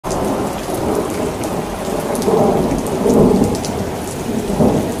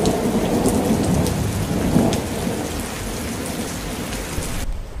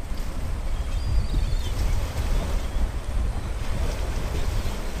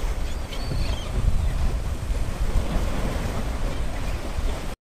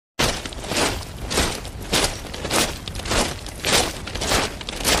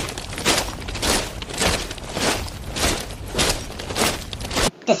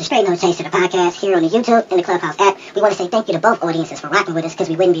is Straight No Chaser, the podcast here on the YouTube and the Clubhouse app. We want to say thank you to both audiences for rocking with us because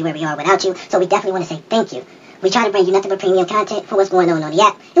we wouldn't be where we are without you. So we definitely want to say thank you. We try to bring you nothing but premium content for what's going on the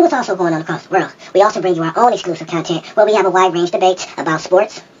app and what's also going on across the world. We also bring you our own exclusive content where we have a wide range of debates about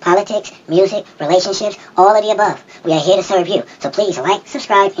sports, politics, music, relationships, all of the above. We are here to serve you. So please like,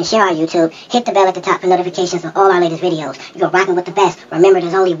 subscribe, and share our YouTube. Hit the bell at the top for notifications of all our latest videos. You're rocking with the best. Remember,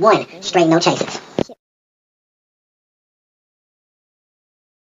 there's only one Straight No Chasers.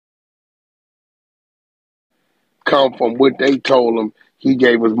 Come from what they told him. He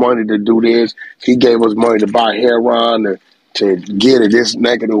gave us money to do this. He gave us money to buy heroin, to get at this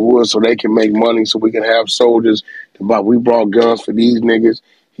neck of the woods so they can make money so we can have soldiers. We brought guns for these niggas.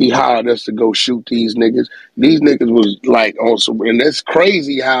 He hired us to go shoot these niggas. These niggas was like on some, and that's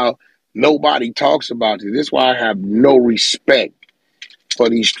crazy how nobody talks about it. That's why I have no respect for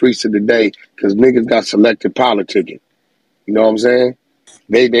these streets of the day, because niggas got selective politicking. You know what I'm saying?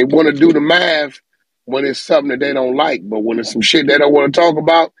 They want to do the math when it's something that they don't like, but when it's some shit they don't want to talk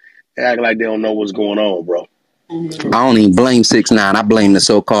about, they act like they don't know what's going on, bro. I don't even blame 6ix9ine. I blame the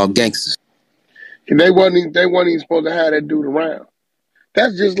so-called gangsters. And they wasn't even supposed to have that dude around.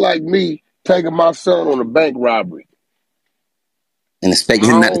 That's just like me taking my son on a bank robbery and expecting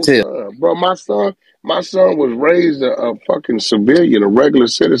him not to tell. Bro, my son was raised a fucking civilian, a regular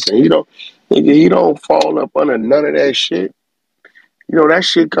citizen. He don't fall up under none of that shit. You know, that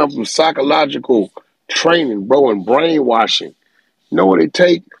shit comes from psychological training, bro, and brainwashing. You know what it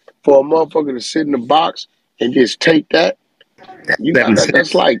take for a motherfucker to sit in the box and just take that?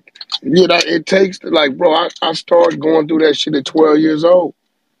 That's like, it takes, like, bro, I started going through that shit at 12 years old.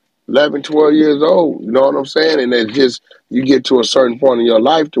 11, 12 years old, you know what I'm saying? And it's just, you get to a certain point in your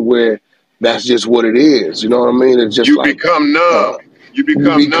life to where that's just what it is, you know what I mean? It's just you like... become numb. You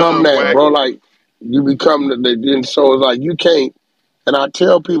become numb, that, bro, like, you become, and so it's like, you can't, and I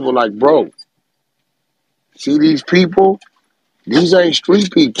tell people, like, bro, see these people? These ain't street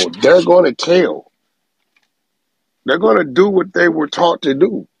people. They're going to tell. They're going to do what they were taught to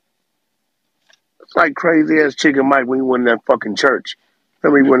do. It's like crazy-ass Chicken Mike when he went in that fucking church.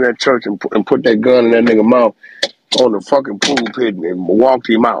 Remember he went in that church and put that gun in that nigga mouth on the fucking pool pit and walked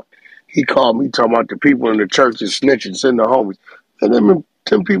him out. He called me talking about the people in the church is snitching, sending the homies. And them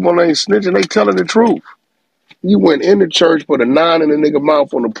people ain't snitching, they telling the truth. You went in the church, put a 9 in the nigga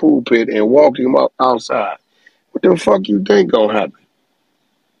mouth on the pool pit and walked him out outside. What the fuck you think gonna happen?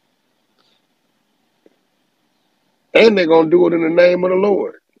 And they're gonna do it in the name of the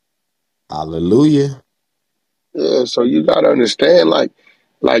Lord. Hallelujah. Yeah, so you gotta understand, like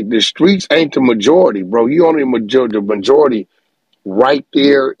the streets ain't the majority, bro. You only the majority right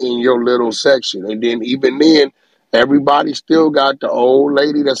there in your little section. And then even then, everybody still got the old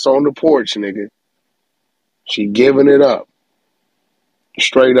lady that's on the porch, nigga. She giving it up.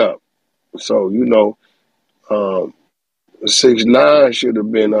 Straight up. So, you know, 6ix9ine should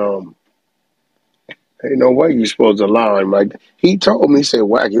have been, ain't no way you supposed to allow him like that. He told me, he said,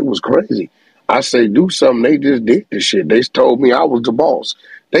 Wack, it was crazy. I say, do something. They just did this shit. They told me I was the boss.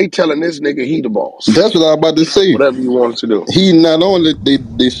 They telling this nigga he the boss. That's what I was about to say. Whatever you want to do. He not only,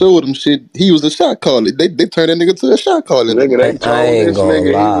 they showed him shit, he was the shot caller. They turned that nigga to a shot caller. Nigga, they told this nigga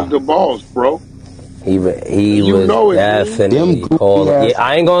he was the boss, bro. He was definitely calling. Yeah,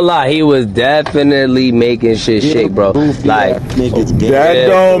 I ain't gonna lie. He was definitely making shit shake, bro. Like that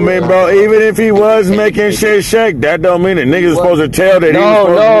don't mean, bro. Even if he was making shit shake, that don't mean the niggas supposed to tell that he was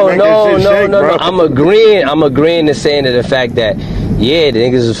supposed to be making shit shake, bro. I'm agreeing to saying to the fact that the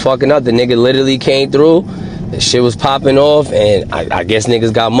niggas was fucking up. The nigga literally came through. The shit was popping off, and I guess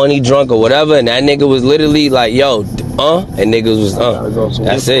niggas got money drunk or whatever, and that nigga was literally like, yo, and niggas was,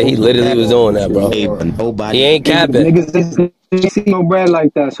 that's it. He literally was doing that, bro. He ain't capping. Niggas ain't see no bread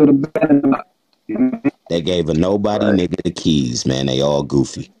like that, so the bread. They gave a nobody nigga the keys, man. They all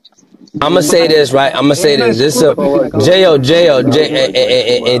goofy. I'ma say this, right? I'ma say this. This J.O., like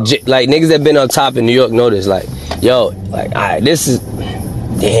niggas that been on top in New York know this. Like, yo, like, alright, this is,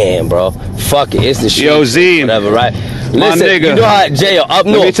 damn, bro. Fuck it, it's the shit. Yo, Z, whatever, right? My Listen, nigga. you know how J.O. up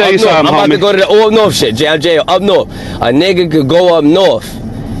north. Let me tell you something, I'm about homie. to go to the up north shit. J.O. up north. A nigga could go up north,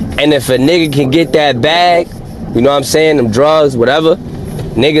 and if a nigga can get that bag, you know what I'm saying, them drugs, whatever,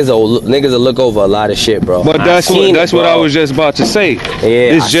 niggas will look over a lot of shit, bro. But that's what I was just about to say.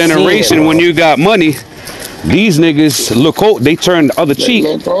 Yeah, this generation, when you got money, these niggas look out, they turn the other cheek,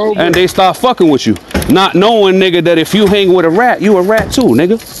 and they start fucking with you. Not knowing, nigga, that if you hang with a rat, you a rat too,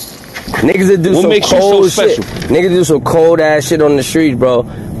 nigga. Niggas that do some cold shit. Niggas do some cold ass shit on the streets, bro.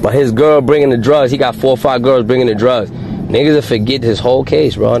 But his girl bringing the drugs, he got 4 or 5 girls bringing the drugs. niggas will forget this whole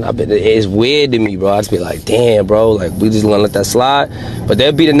case, bro. And it's weird to me, bro. I just be like, damn, bro, like, we just gonna let that slide. But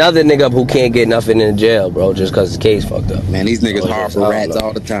there'll be another nigga up who can't get nothing in jail, bro, just cause the case fucked up. Man, these niggas harbor rats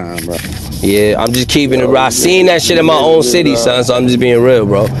all the time, bro. Yeah, I'm just keeping it real. I seen that shit in my own city, son, so I'm just being real,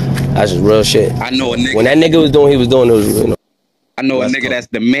 bro. That's just real shit. I know a nigga. When that nigga was doing, he was doing it, you know. I know a nigga that's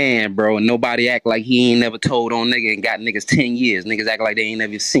the man, bro, and nobody act like he ain't never told on nigga and got niggas 10 years. Niggas act like they ain't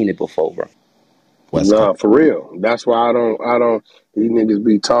never seen it before, bro. Nah, for real. That's why I don't, these niggas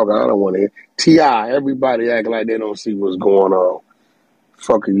be talking, I don't want to hear. T.I., everybody act like they don't see what's going on.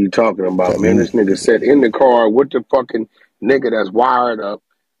 Fuck are you talking about, man? This nigga sat in the car with the fucking nigga that's wired up,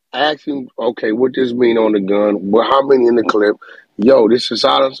 asking, okay, what this mean on the gun? Well, how many in the clip? Yo, this is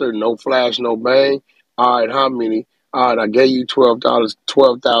silencer, no flash, no bang. All right, how many? All right, I gave you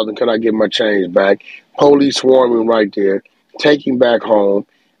 $12,000. Can I get my change back? Police swarming right there. Take him back home.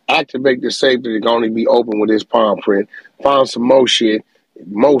 Activate the safe that it can only be open with his palm print. Found some more shit,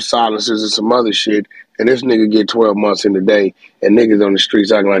 more silencers and some other shit. And this nigga get 12 months in the day. And niggas on the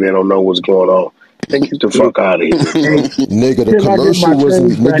streets acting like they don't know what's going on. Then get the fuck out of here. Nigga, the commercial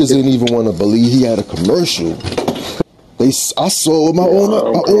wasn't. Niggas didn't even want to believe he had a commercial. I saw with my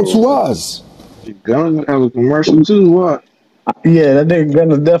own 2 eyes. Gunna have a commercial too. What? Yeah, that nigga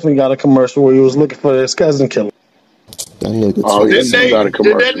Gunna definitely got a commercial where he was looking for his cousin killer. That nigga got a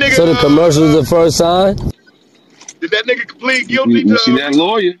commercial. So the commercial is the first sign? Did that nigga plead guilty You see that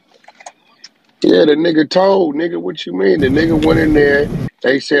lawyer? Yeah, the nigga told, nigga, what you mean? The nigga went in there.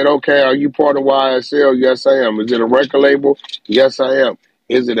 They said, okay, are you part of YSL? Yes, I am. Is it a record label? Yes, I am.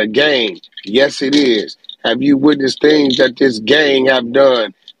 Is it a gang? Yes, it is. Have you witnessed things that this gang have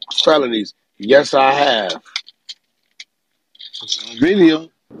done? Felonies? Yes, I have. Video.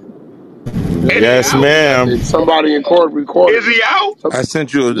 Yes, ma'am. Somebody in court recorded. Is he out? I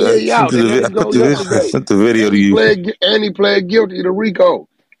sent you. I sent the video to you. And he pled guilty to RICO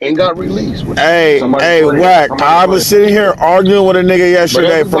and got released. Hey, Wack, I was sitting here arguing with a nigga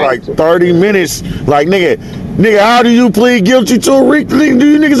yesterday for like 30 minutes. Like, nigga, how do you plead guilty to a RICO? Do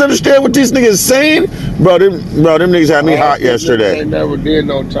you niggas understand what this nigga is saying? Bro, them niggas had me hot yesterday. They never did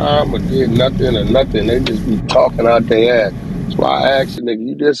no time or did nothing or nothing. They just be talking out their ass. That's why I asked the nigga,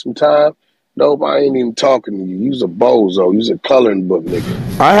 you did some time? Nope, I ain't even talking to you. You's a bozo. You's a coloring book nigga.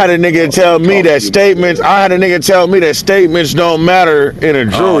 I had a nigga tell me that statements don't matter in a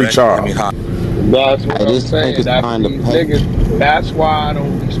jury trial. That's what I'm saying. That's why I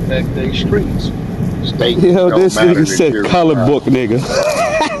don't respect they streets. Yo, this nigga said color book, nigga.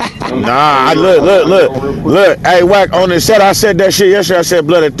 Nah, look. Hey, Wack, on the set, I said that shit yesterday. I said,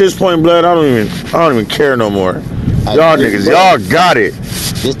 blood, at this point, blood, I don't even care no more. Y'all niggas, y'all got it.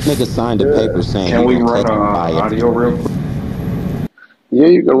 This nigga signed a paper saying. Can we run audio real quick? Yeah,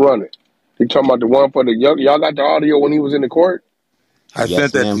 you can run it. You talking about the one for the y'all got the audio when he was in the court? I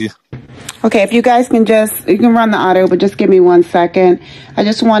sent that to you. Okay, if you guys can you can run the audio, but just give me 1 second. I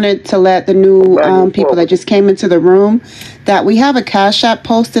just wanted to let the new people that just came into the room that we have a Cash App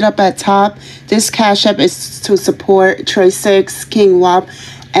posted up at top. This Cash App is to support Trey 6, King Wop,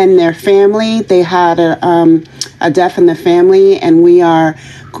 and their family. They had a death in the family, and we are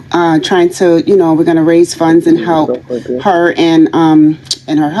trying to, we're going to raise funds and help her and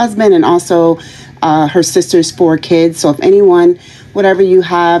her husband, and also her sister's 4 kids. So if anyone, whatever you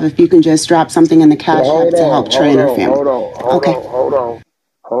have, if you can just drop something in the Cash App to help Trey and her family. Hold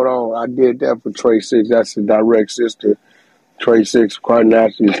on. I did that for Trey 6. That's the direct sister. Trey 6, quite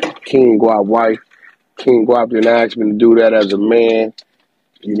naturally, King Guap wife. King Guap didn't ask me to do that as a man.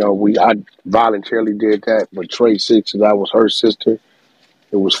 I voluntarily did that, but Trey 6, that was her sister.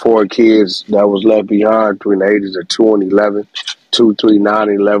 It was 4 kids that was left behind between the ages of 2 and 11, 2, 3, 9,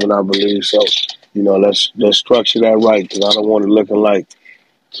 and 11, I believe. So, let's structure that right, because I don't want it looking like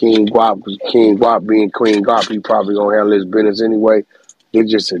King Guap, because King Guap being Queen Guap, he probably gonna handle his business anyway.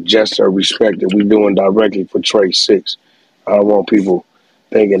 It's just a gesture of respect that we doing directly for Trey 6. I don't want people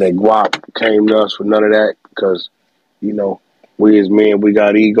thinking that Guap came to us for none of that, because, we as men, we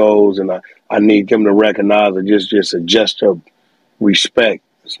got egos, and I need them to recognize it. Just a gesture of respect.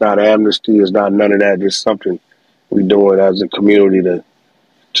 It's not amnesty. It's not none of that. It's something we doing as a community to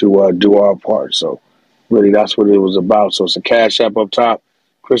do our part. So really, that's what it was about. So it's a Cash App up top.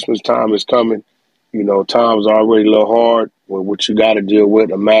 Christmas time is coming. Times are already a little hard with what you got to deal with.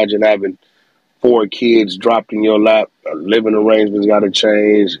 Imagine having 4 kids dropped in your lap. Living arrangements got to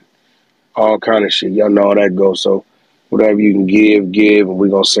change. All kind of shit. Y'all know how that goes. So whatever you can give, and we're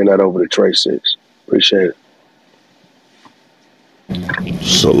going to send that over to Trey 6. Appreciate it.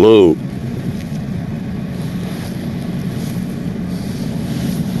 Salute.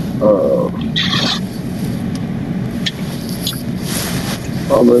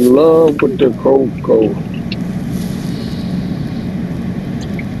 I'm in love with the cocoa.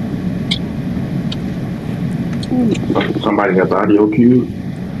 Somebody got the audio cue.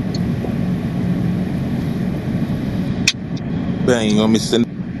 Ben, you want me to send?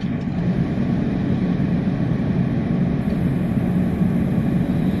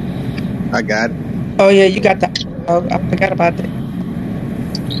 I got it. Oh yeah, you got the. Oh, I forgot about that.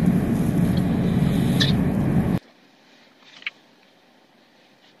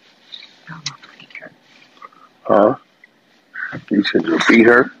 Huh? You said you beat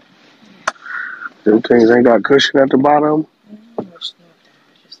her? Them things ain't got cushion at the bottom?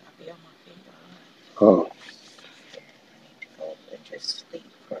 Oh.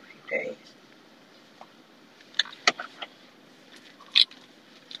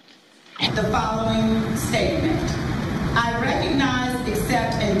 The following statement. I recognize,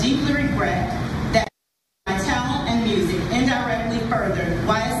 accept, and deeply regret that my talent and music indirectly furthered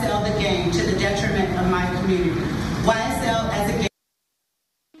YSL the game to the detriment of my community. YSL as a game.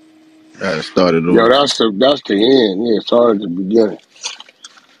 I started over. Yo, that's the end. Yeah, it started at the beginning.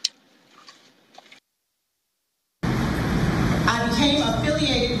 I became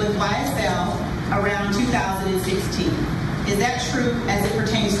affiliated with YSL around 2016. Is that true as it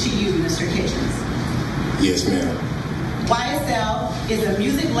pertains to you, Mr. Kitchens? Yes, ma'am. YSL is a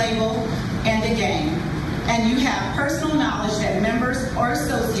music label and a game, and you have personal knowledge that members or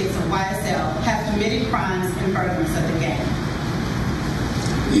associates of YSL have committed crimes in furtherance of the game.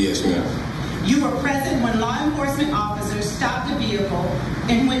 Yes, ma'am. You were present when law enforcement officers stopped a vehicle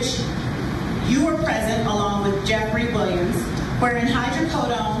in which you were present along with Jeffrey Williams, wherein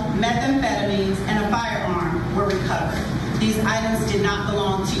hydrocodone, methamphetamines, and a firearm were recovered. These items did not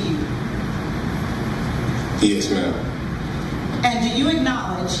belong to you. Yes, ma'am. And do you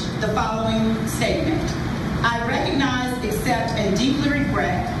acknowledge the following statement? I recognize, accept, and deeply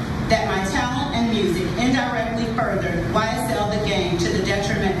regret that my talent and music indirectly furthered YSL the game to the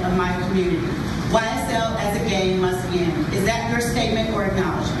detriment of my community. YSL as a game must end. Is that your statement or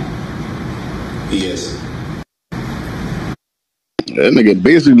acknowledgement? Yes. That nigga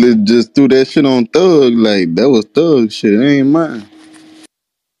basically just threw that shit on Thug. Like, that was Thug shit. It ain't mine.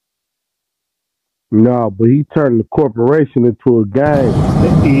 No, but he turned the corporation into a gang.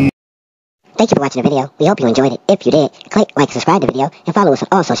 Thank you for watching the video. We hope you enjoyed it. If you did, click like, subscribe to the video, and follow us on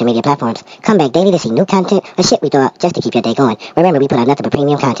all social media platforms. Come back daily to see new content or shit we throw up just to keep your day going. Remember, we put out nothing but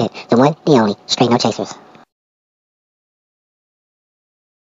premium content. The one, the only, straight no chasers.